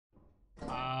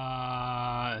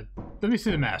Let me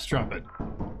see the mask. Drop it.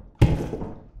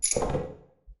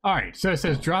 Alright, so it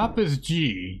says drop is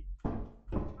G.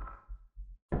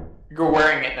 You're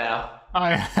wearing it now.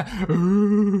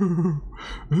 Ooh.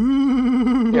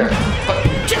 Here.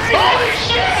 Holy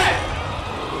shit!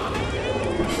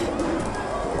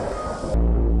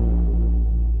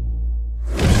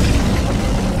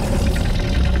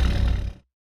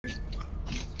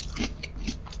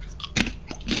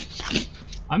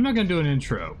 I'm not gonna do an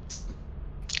intro.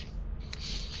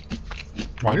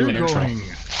 Why do an intro?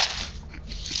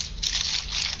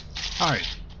 Alright.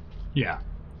 Yeah.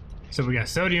 So we got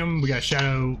Sodium, we got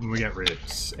Shadow, and we got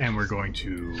Ribs. And we're going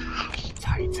to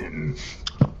Titan.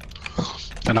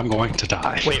 And I'm going to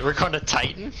die. Wait, we're going to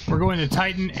Titan? We're going to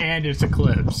Titan and it's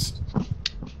eclipsed.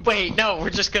 Wait, no, we're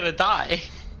just gonna die.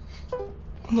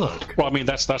 Look. Well, I mean,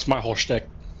 that's my whole shtick.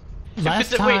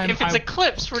 Last Wait, time if it's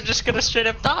eclipsed, we're just gonna straight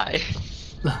up die.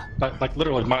 Like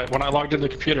literally, when I logged into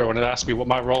the computer, when it asked me what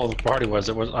my role in the party was,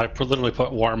 I literally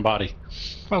put warm body.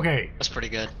 Okay. That's pretty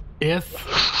good. If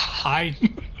I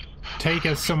take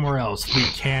us somewhere else, we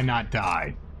cannot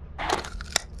die.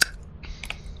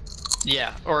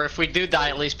 Yeah, or if we do die,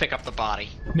 at least pick up the body.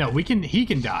 No, we can. He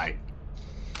can die.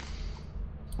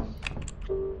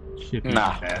 Shippy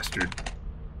bastard.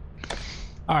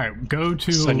 All right, go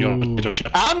to.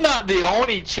 I'm not the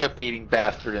only chip-eating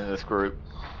bastard in this group.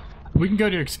 We can go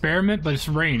to experiment, but it's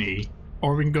rainy,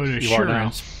 or we can go to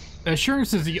assurance.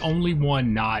 Assurance is the only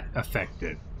one not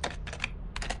affected.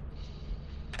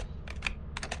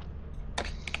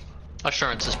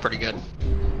 Assurance is pretty good.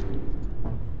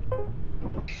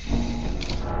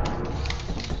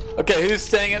 Okay, who's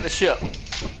staying at the ship?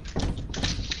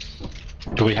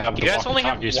 Do we have You guys only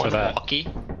have for one that? walkie?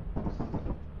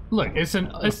 Look, it's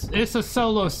a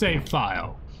solo save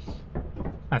file.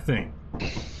 I think.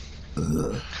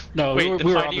 No, Wait, we then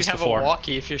were why on do you this have before. a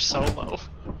walkie if you're solo?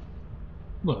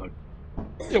 Look.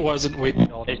 It wasn't. We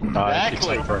all died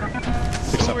except for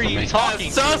Who are you me. talking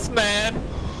to? Sus, man.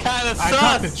 Kind of sus.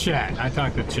 I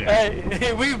talked to chat.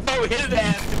 Hey, we vote his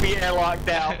ass to be airlocked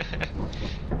out.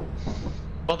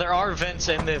 Well, there are vents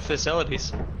in the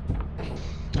facilities.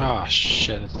 Oh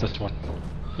shit! It's this one.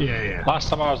 Yeah. Last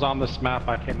time I was on this map,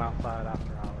 I came outside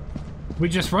after hours. We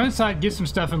just run inside, get some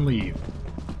stuff, and leave.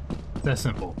 That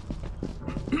simple.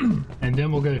 And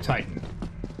then we'll go to Titan.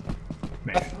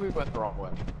 Maybe. We went the wrong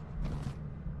way.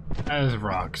 That is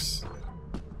rocks.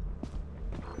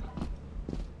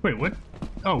 Wait, what?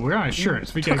 Oh, we're on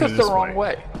assurance. We gotta Took go us this the wrong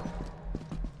way.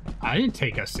 I didn't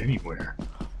take us anywhere.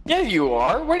 Yeah, you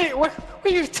are. Where are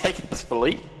you taking us,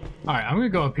 Philippe? Alright, I'm gonna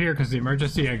go up here because the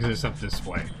emergency exit is up this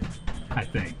way. I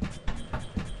think.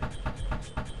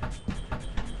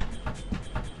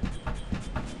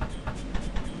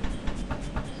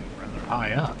 Rather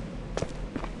high up.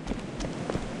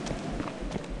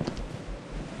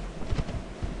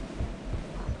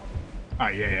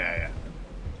 Alright, yeah.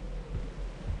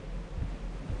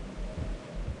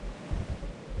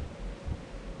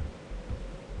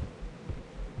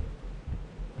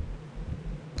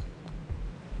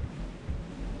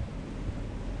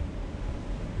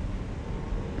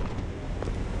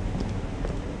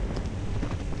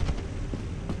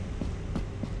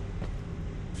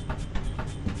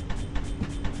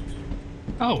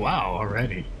 Oh wow,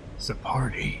 already. It's a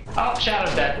party. Oh,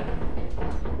 Shadow's dead.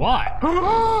 Why?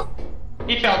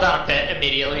 He fell down a pit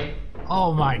immediately.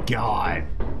 Oh my god.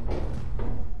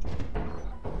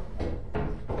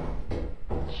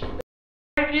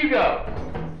 Where did you go?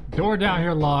 Door down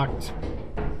here locked.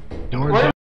 Door Where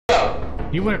down. did you go?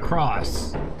 He went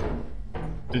across.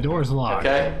 The door's locked.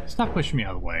 Okay. Stop pushing me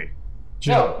out of the way.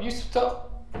 Joe. No, you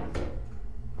stop.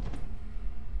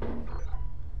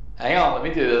 Hang on, let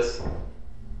me do this.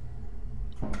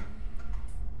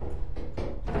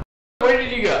 Where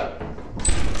did you go?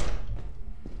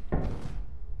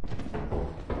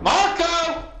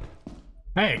 Marco!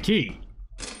 Hey, key.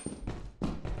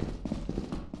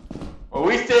 Well,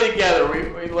 we stay together.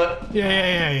 We let.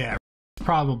 Yeah.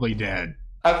 Probably dead.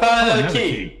 I found another another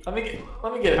key. key. Let me get it.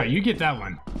 Alright, you get that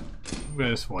one. Go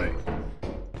this way.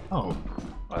 Oh.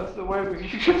 That's the way we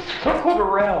just circled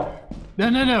around.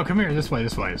 No. Come here. This way.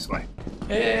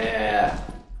 Yeah.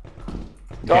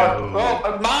 Dark. Yo.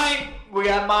 Oh, mine. We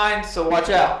got mine, so watch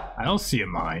out. I don't see a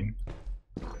mine.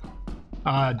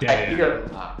 Dead Hey, you end.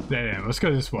 go. Dead end. Let's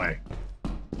go this way.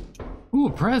 Ooh, a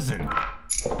present.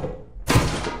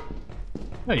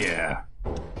 Oh, yeah.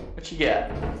 What you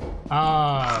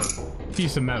got?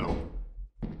 Piece of metal.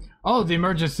 Oh, the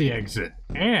emergency exit.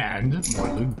 And more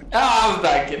loot. Oh, I was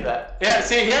about to get that. Yeah,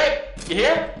 see, hear it? You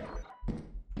hear it?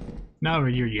 No,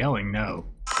 you're yelling no.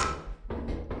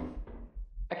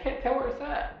 I can't tell where it's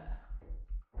at.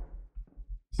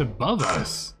 It's above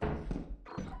us.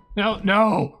 No,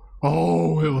 no!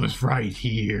 Oh, it was right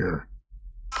here.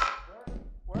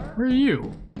 Where are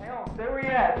you? Hang on, stay where you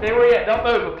at. Stay where you at. Don't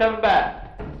move. I'm coming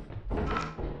back.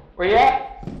 Where you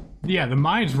at? Yeah, the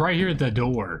mine's right here at the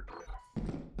door.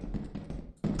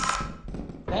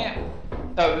 Damn.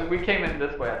 Oh, we came in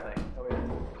this way, I think. Oh, yeah.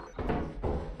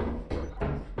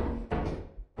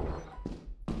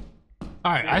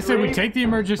 Alright, I said we take the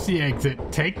emergency exit,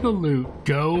 take the loot,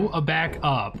 go back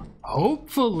up.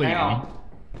 Hopefully,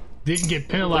 didn't get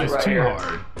penalized Right too here.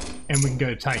 hard, and we can go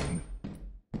to Titan.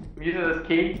 I'm using this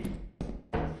key.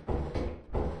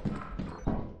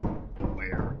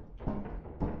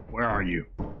 Where are you?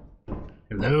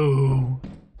 Hello?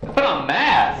 Put on a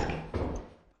mask.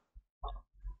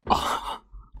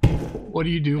 What do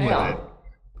you do with it?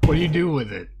 What do you do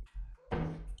with it?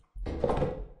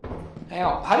 Hang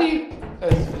on. How do you...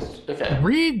 okay.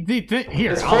 Read the thing.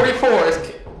 Here. It's 44.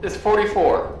 It's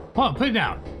 44. Hold on, put it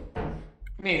down.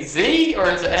 You mean Z or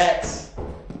is it X?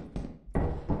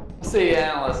 Let's see,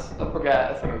 analyst. I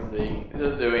forgot. I think it was Z. It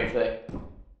doesn't do anything.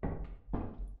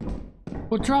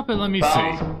 Well, drop it. Let me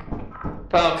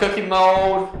Found cookie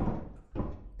mold.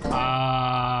 see.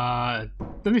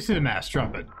 Let me see the mask.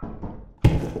 Drop it.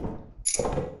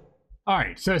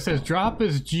 Alright, so it says drop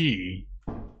is G.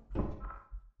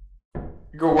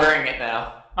 You're wearing it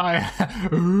now.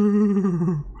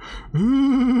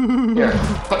 Here.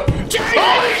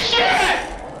 Holy shit!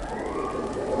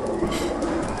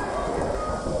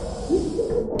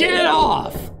 Get it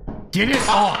off! Get it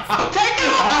off! Take it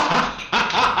off!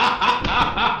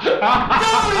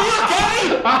 No, are you okay?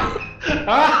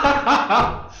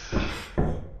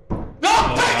 No,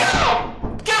 take it off!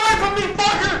 Get away from me,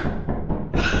 fucker!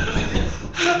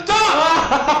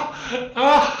 Stop!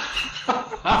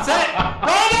 Set!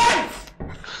 Ronan!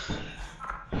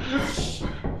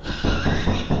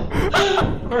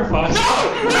 We're fine. No!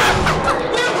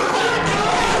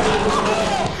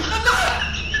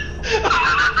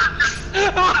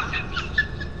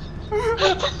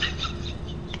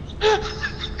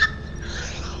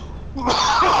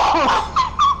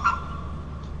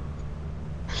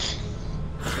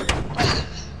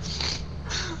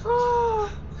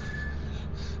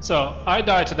 So I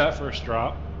died to that first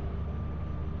drop.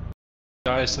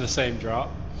 Dies to the same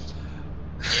drop.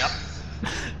 Yep.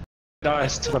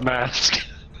 Dies to the mask.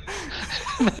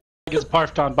 Gets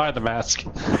barfed on by the mask.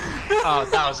 Oh,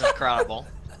 that was incredible.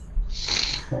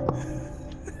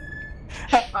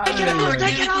 I'm never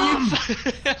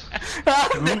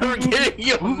getting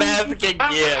you a mask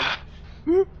again.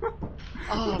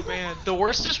 Oh man, the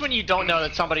worst is when you don't know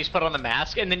that somebody's put on the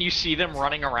mask and then you see them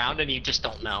running around and you just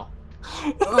don't know.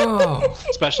 Oh,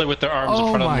 Especially with their arms in oh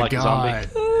front of them my like a god.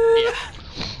 zombie. Yeah.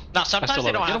 Now sometimes they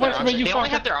still don't love it. have Get away their from arms. me, you They only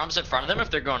fucker. have their arms in front of them if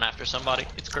they're going after somebody.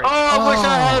 It's great. Oh, I wish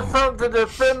I had Oh. something to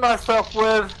defend myself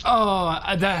with. Oh,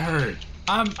 that hurt.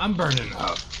 I'm burning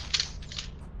up.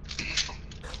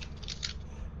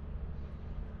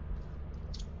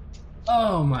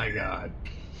 Oh my god.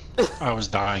 I was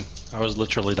dying. I was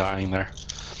literally dying there.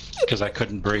 Because I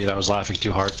couldn't breathe. I was laughing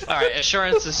too hard. Alright,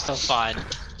 assurance is still fine.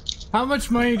 How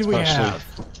much money do we Especially- have?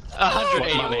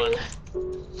 181.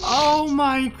 Oh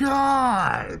my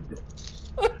god.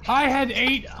 I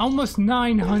had almost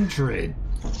 900.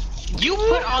 You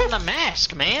put on the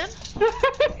mask, man!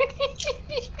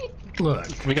 Look.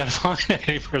 We gotta find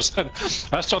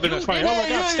 80%. I still think that's funny. Oh my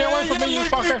god, stay away from me, you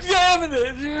fucker! Examine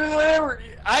it.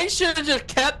 I should have just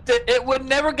kept it. It would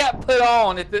never got put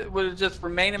on if it would have just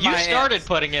remained in my You started hands.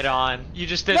 putting it on. You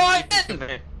just didn't. No, I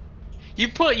didn't. You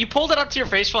pulled it up to your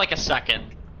face for like a second.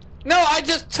 No, I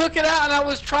just took it out and I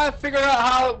was trying to figure out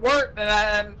how it worked.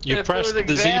 And You if it pressed was the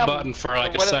Z exam- button for like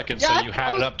a whatever- second, Yeah, so you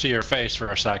had it up to your face for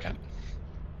a second.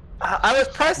 I was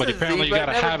pressing But apparently Z, you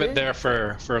gotta never have it did. there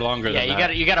for longer Yeah, than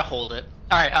you that. gotta hold it.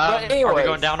 All right, But are we anyways.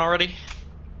 going down already?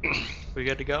 We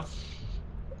good to go?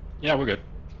 Yeah, we're good.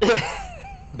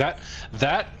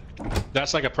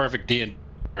 That's like a perfect D and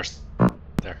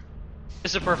there.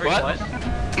 It's a perfect What? what?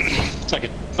 It's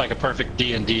like a perfect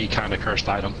D&D kind of cursed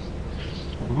item.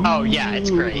 Oh yeah, it's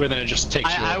great. Where then it just takes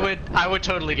you. over. I would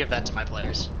totally give that to my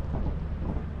players.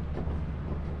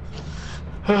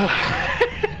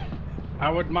 I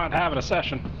wouldn't mind having a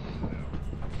session.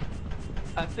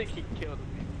 I think he killed me.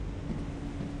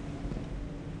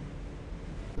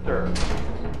 Sure.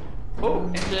 Oh,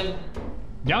 engine.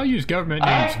 Y'all use government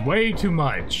names way too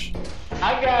much.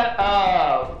 I got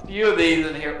a few of these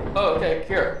in here. Oh, okay,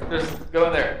 here. Just go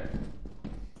in there.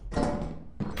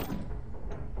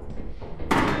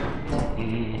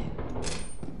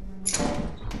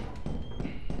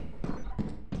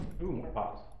 Ooh,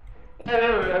 pause.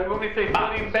 Hey, let me see.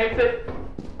 Something basic.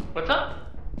 What's up?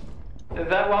 Is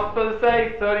that what I'm supposed to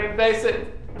say? Sodium basic?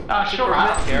 Sure,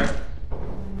 I don't care.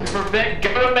 To prevent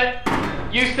government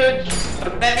usage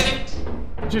of medics?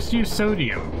 Just use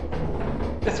sodium.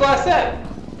 That's what I said.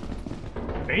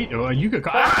 Wait, you could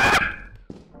call.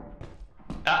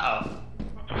 Uh-oh.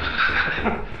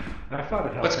 I thought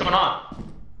it helped. What's going on?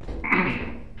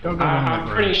 Don't go down that I'm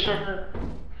road. pretty sure.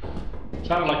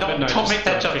 Sounded like midnight. Don't make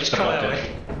that joke. Just go that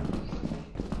way.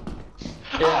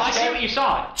 Oh, I see what you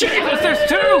saw. Jesus, there's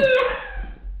two!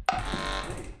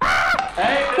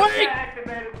 Hey, Wait!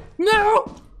 activated.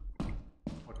 No!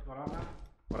 What's going on now?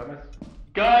 What I missed?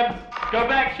 Gun, go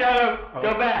back, Shadow. Oh,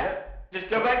 Go back. yeah. Just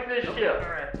go back to the ship.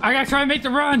 I gotta try and make the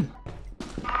run!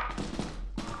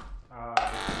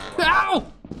 No!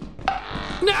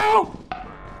 No!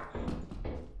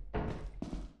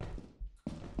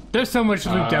 There's so much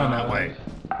loot down that way.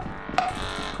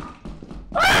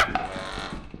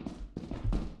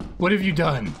 What have you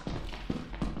done?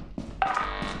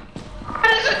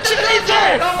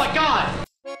 Oh my god!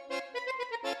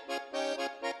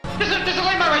 There's a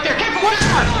landmine right there! Careful! What's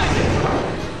that?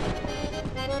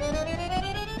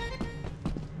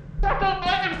 Stop the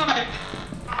landmine!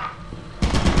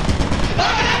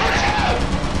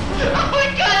 Oh my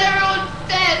god, everyone's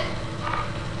dead!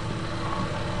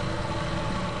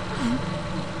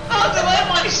 Oh, the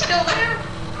landmine's still there!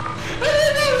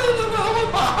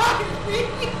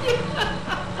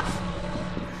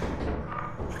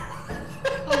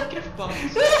 Oh, get fucked.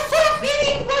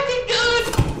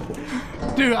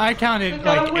 Dude, I counted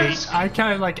like 8. I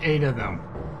counted like 8 of them.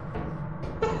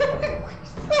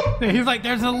 He's like,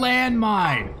 there's a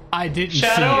landmine. I didn't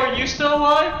Shadow, see are you still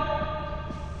alive?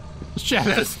 it.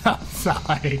 Shadow's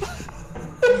outside.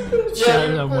 Yeah,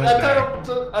 Shadow went back.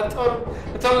 I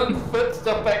told him to put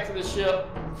stuff back to the ship.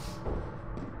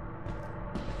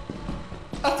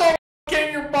 I told him to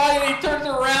get your body and he turns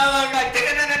around and I'm like,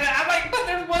 I'm like, but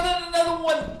there's one and another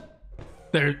one.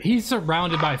 There, he's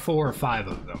surrounded by 4 or 5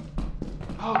 of them.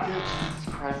 Oh, good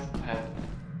Jesus Christ.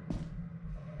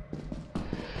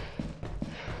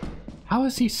 How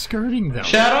is he skirting them?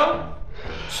 Shadow?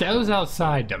 Shadow's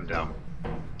outside, dum-dum.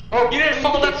 Oh, you didn't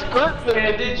follow that skirt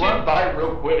there, did you? Run by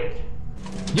real quick.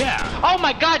 Yeah. Oh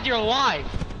my god, you're alive!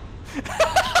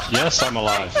 Yes, I'm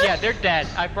alive. Yeah, they're dead.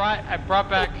 I brought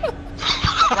back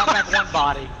one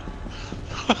body.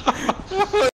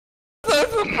 So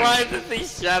surprised to see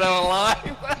Shadow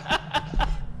alive.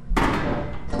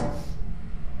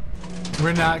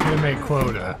 We're not gonna make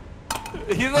quota.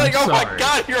 He's like, oh sorry. my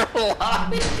god, you're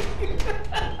alive.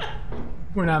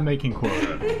 We're not making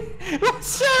quota.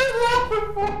 What's Shadow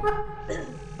laughing for?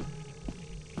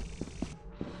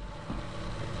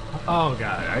 Oh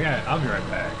god, I'll be right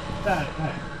back.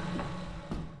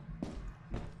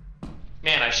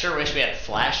 Man, I sure wish we had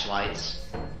flashlights.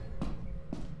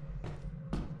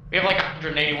 We have like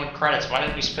 181 credits. Why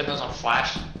didn't we spend those on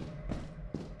flash?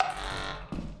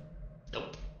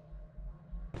 Nope.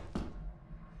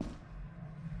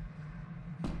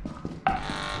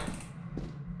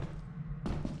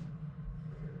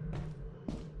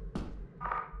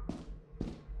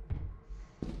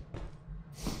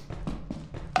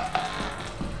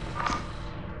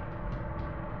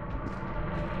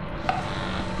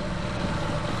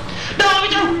 No,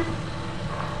 let me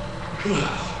through!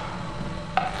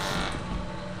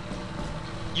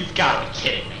 You've got to be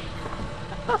kidding me.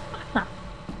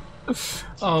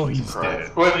 Oh, he's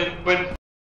dead. When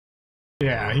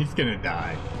Yeah, he's gonna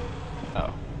die.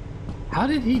 Oh. How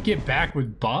did he get back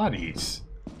with bodies?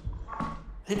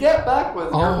 he got back with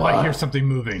your Oh, I body. hear something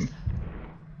moving.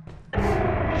 Well,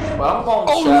 I'm going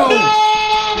Oh, Shadow. no!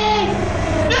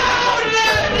 No,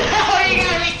 you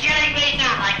gotta be kidding me!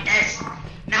 Not like this!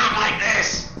 Not like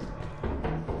this!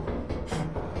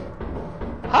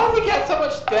 How did he get so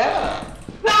much stamina?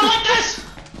 Not like this!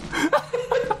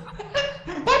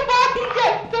 My body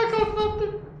got stuck on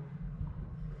something.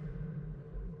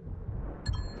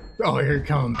 Oh, here it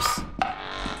comes.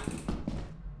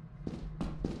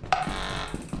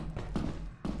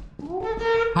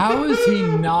 How is he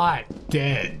not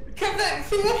dead? See,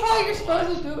 that's how you're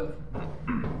supposed to do it.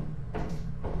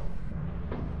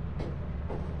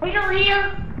 Are you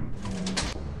here?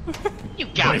 You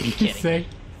gotta What be did he kidding me. say?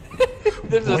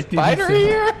 There's a What did he spider say?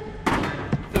 here?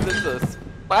 There's a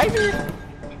spider?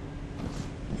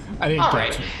 I didn't All catch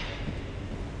right. it.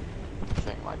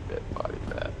 Thing like that body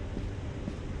bad.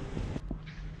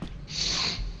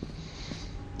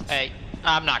 Hey,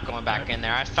 I'm not going back in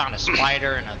there. I found a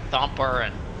spider and a thumper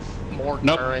and more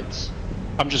Nope. turrets.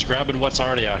 I'm just grabbing what's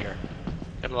already out here.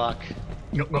 Good luck.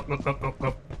 Nope, nope, nope, nope, nope,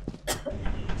 nope.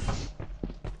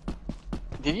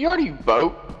 Did you already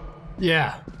vote?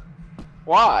 Yeah,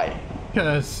 Why?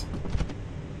 because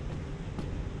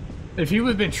If he would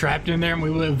have been trapped in there and we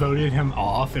would have voted him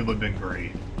off, it would have been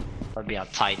great. I'd be on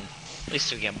Titan. At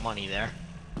least we get money there.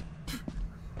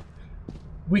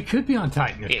 We could be on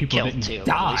Titan if Get people killed didn't too. At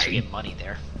die. least we get money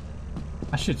there.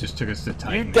 I should just took us to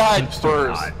Titan. You died Eclipsed or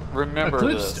first. not. Remember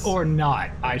Eclipsed this. or not,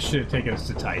 I should have taken us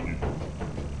to Titan.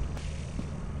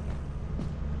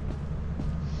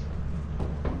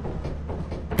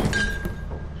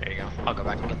 There you go. I'll go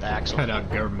back and get the axle. Cut out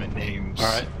government names.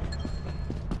 Alright.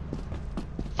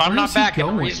 If I'm Where not is he back in a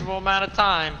going? reasonable amount of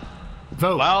time,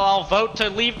 Vote. well, I'll vote to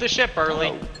leave the ship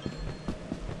early.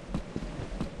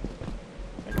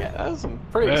 Yeah, that was some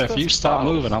pretty Yeah, if expensive you stop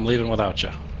bottles. moving, I'm leaving without you.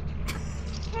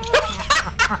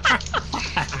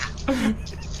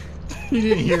 You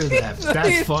didn't hear that.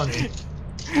 That's funny.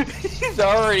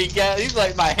 He's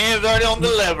like, my hand's already on the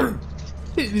lever.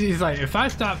 He's like, if I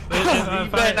stop,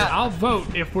 better not- I'll vote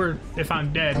if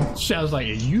I'm dead. Shell's like,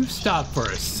 you stop for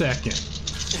a second.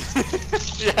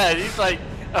 Yeah, he's like,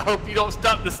 I hope you don't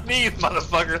stop to sneeze,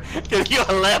 motherfucker, because you're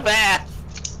a left ass.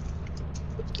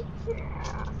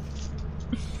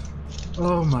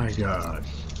 Oh my god.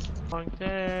 Long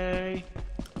day.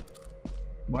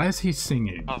 Why is he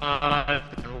singing?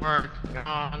 I've been working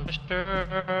on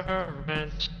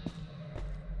disturbance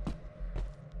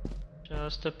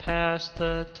just to pass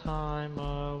the time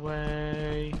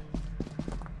away.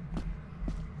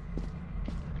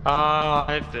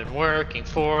 I've been working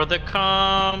for the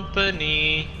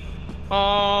company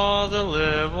all the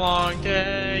live long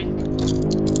day.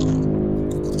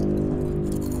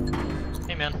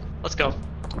 Hey man, let's go.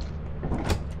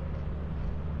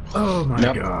 Oh my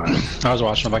Yep. god. I was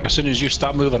watching. I'm like, as soon as you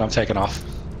stop moving, I'm taking off.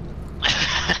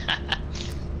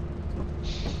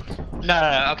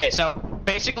 No. Okay, so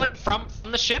basically from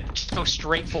the ship, just go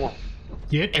straight forward,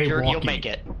 Get and a you'll walkie. make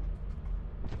it.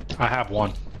 I have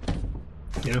one.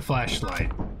 Get a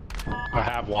flashlight. I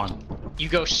have one. You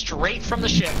go straight from the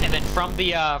ship, and then from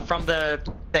the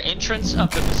entrance of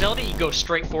the facility, you go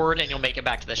straight forward, and you'll make it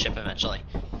back to the ship eventually.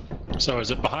 So is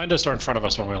it behind us or in front of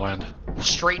us when we land?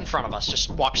 Straight in front of us.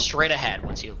 Just walk straight ahead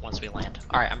once we land.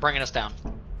 All right, I'm bringing us down.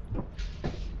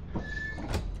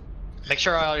 Make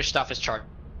sure all your stuff is charged.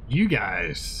 You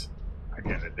guys are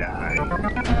gonna die.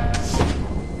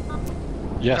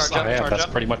 Yes, Charge up, I am. charge That's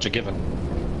up. pretty much a given.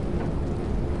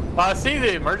 Well, I see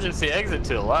the emergency exit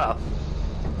to the left.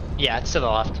 Yeah, it's to the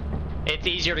left. It's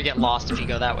easier to get lost if you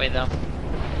go that way, though.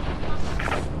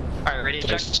 All right, ready to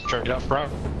check? Just straight up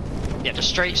front. Yeah, just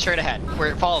straight ahead.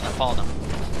 Follow them. Follow them.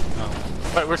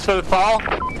 Oh. Wait, we're supposed to fall?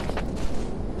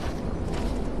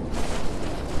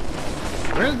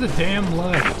 Where's the damn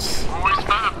lights? We're supposed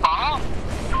to fall?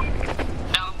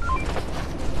 No.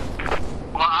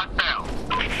 Well, I fell.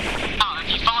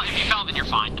 No, if you fell, then you're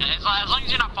fine. As long as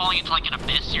you're not falling into like an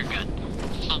abyss, you're good.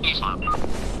 You're fine.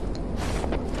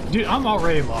 Dude, I'm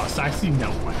already lost. I see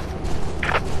no one.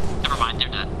 Never mind, they're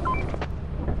dead.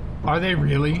 Are they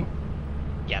really?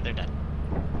 Yeah, they're dead.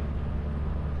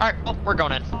 All right, well, we're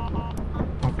going in.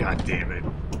 Oh god damn it.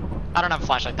 I don't have a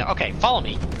flashlight there. Okay, follow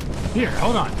me. Here,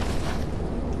 hold on.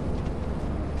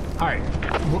 Alright,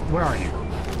 where are you?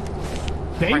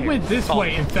 They Right here. went this Follow way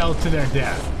me. and fell to their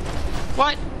death.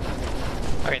 What?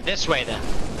 Okay, this way then.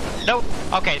 Nope.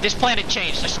 Okay, this planet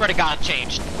changed. I swear to God, it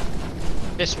changed.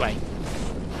 This way.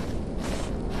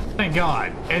 Thank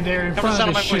god. And they're in Come front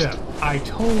of the settle my ship. I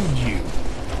told you.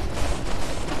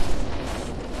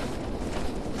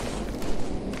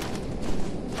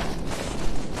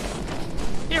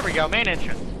 Here we go, main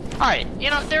entrance. Alright, you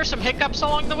know, there's some hiccups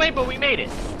along the way, but we made it.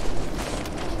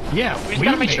 Yeah, We just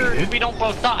gotta make made sure it. we don't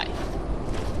both die.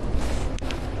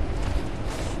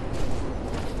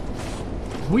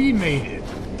 We made it.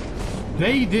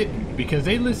 They didn't, because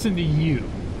they listened to you.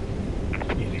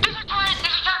 Idiot. There's a turret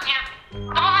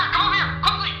here! Come over here,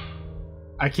 quickly!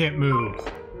 I can't move.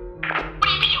 What do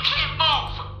you mean you can't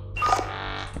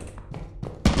move?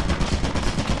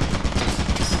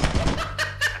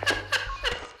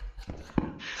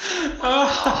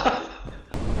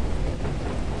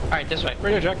 Alright, this way.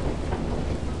 Radio check.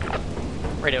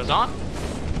 Radio's on.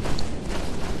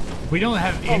 We don't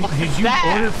have any. Oh, Did you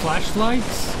that- order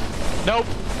flashlights? Nope.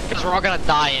 Because we're all gonna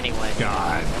die anyway.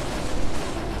 God.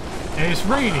 And it's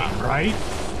raining, right?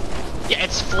 Yeah,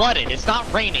 it's flooded. It's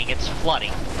not raining, it's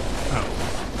flooding.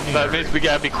 Oh. That means we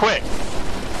gotta be quick.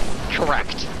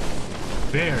 Correct.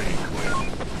 Very quick.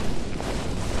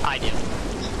 I do.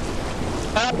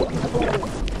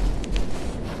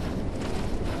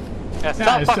 Yeah,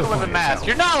 stop it's fucking still with the funny as mask. hell.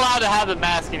 You're not allowed to have the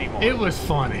mask anymore. It was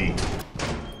funny.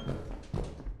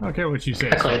 I don't care what you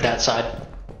say. I cleared that side.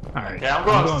 Alright. Yeah, I'm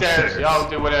going upstairs. Y'all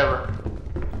do whatever.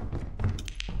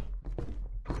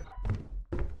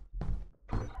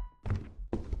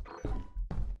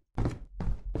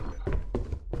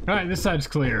 Alright, this side's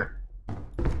clear.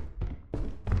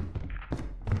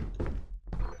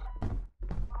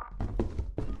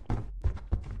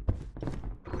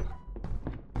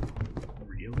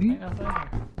 Really?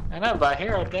 I know, but I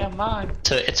hear a damn mine.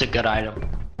 It's a good item.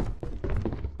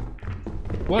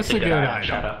 What's It's a good item?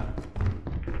 Shadow.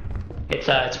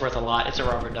 It's worth a lot. It's a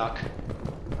rubber duck.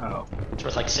 Oh. It's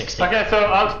worth like 60. Okay,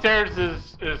 so upstairs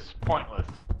is pointless.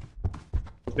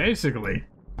 Basically.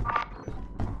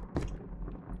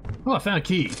 Oh, I found a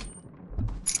key.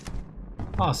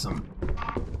 Awesome.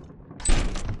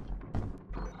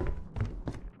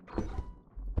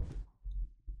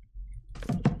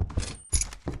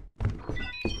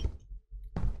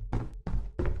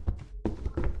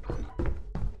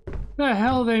 The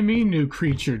hell they mean new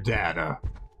creature data?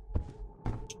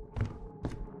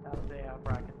 They have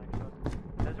bracket next to us.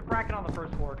 There's a bracket on the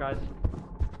first floor, guys.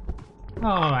 Oh,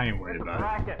 I ain't worried about it.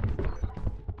 Bracket.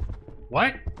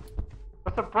 What?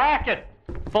 What's a bracket?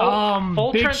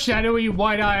 Big shadowy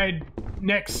white-eyed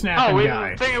neck Oh, snapping we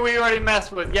guy. thinking we already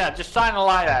messed with. Yeah, just shine a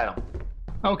light at him.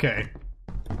 Okay.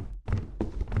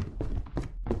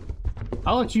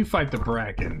 I'll let you fight the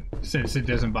bracken, since it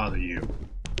doesn't bother you.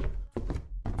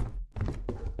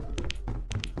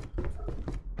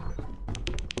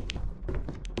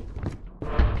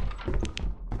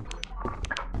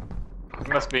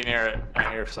 Must be near it. I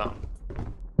hear something.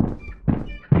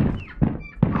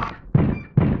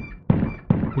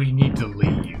 We need to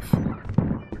leave.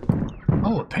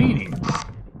 Oh, a painting.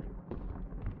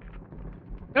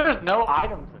 There's no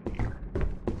items in here.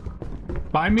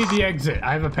 Buy me the exit.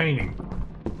 I have a painting.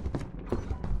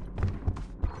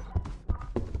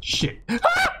 Shit.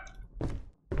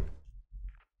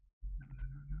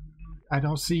 I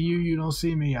don't see you, you don't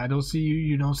see me. I don't see you,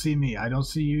 you don't see me. I don't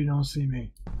see you, you don't see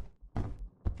me.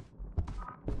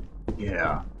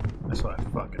 Yeah, that's what I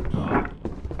fucking thought.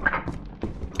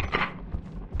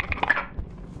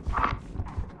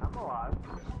 I'm alive.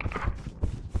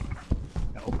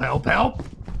 Help, help, help!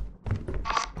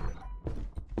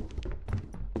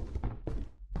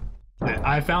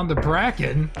 I found the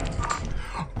bracken.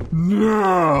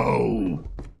 No!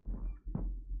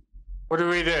 What do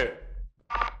we do?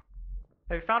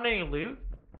 Have you found any loot?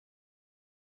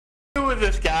 Who is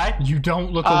this guy? You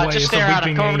don't look away. Just It's stare a at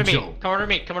him. weeping Come over to angel. me. Come over to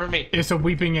me. Come over to me. It's a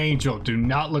weeping angel. Do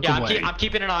not look Yeah, away. I'm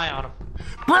keeping an eye on him.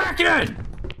 Bracken!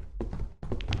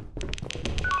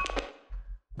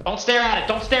 Don't stare at it.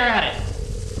 Don't stare at it.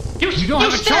 You don't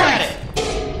have a stare choice.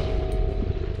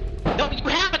 at it. No, you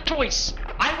have a choice.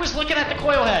 I was looking at the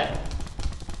coil head.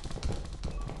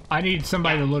 I need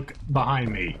somebody to look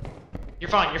behind me. You're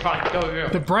fine. You're fine. Go, go.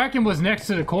 The bracken was next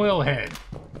to the coil head.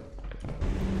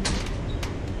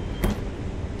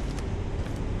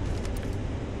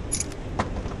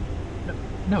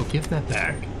 No, give that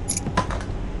back.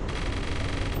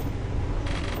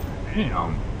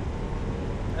 Damn.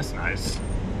 That's nice.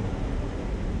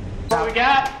 What we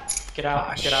got? Get out.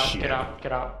 Ah, get out. shit. Get out.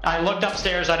 Get out. I looked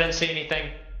upstairs. I didn't see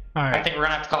anything. Alright. I think we're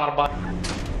gonna have to call it a butt.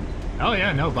 Oh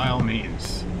yeah, no, by all means.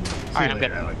 See Alright, you I'm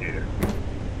later, good. alligator.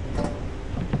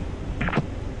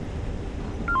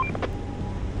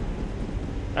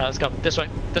 Alright, let's go. This way.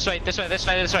 This way. This way. This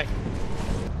way. This way.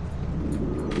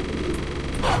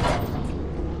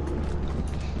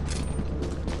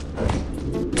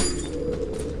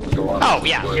 Oh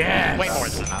yeah. Yes. Way more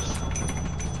than enough.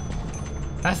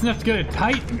 That's enough to go to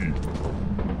Titan.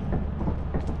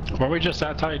 Were we just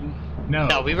at Titan? No,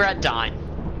 No, we were at Dine.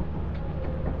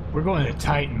 we're going to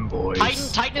Titan, boys.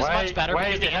 Titan is much better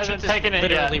because the it hasn't entrance is taken it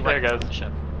literally yet. right There it next to the goes.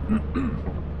 ship.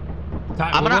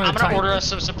 Titan, I'm we're gonna going to Titan. order us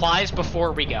some supplies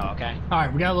before we go. Okay.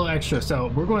 Alright, we got a little extra, so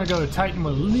we're going to go to Titan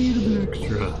with a little bit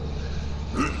extra.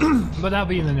 But that'll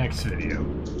be in the next video.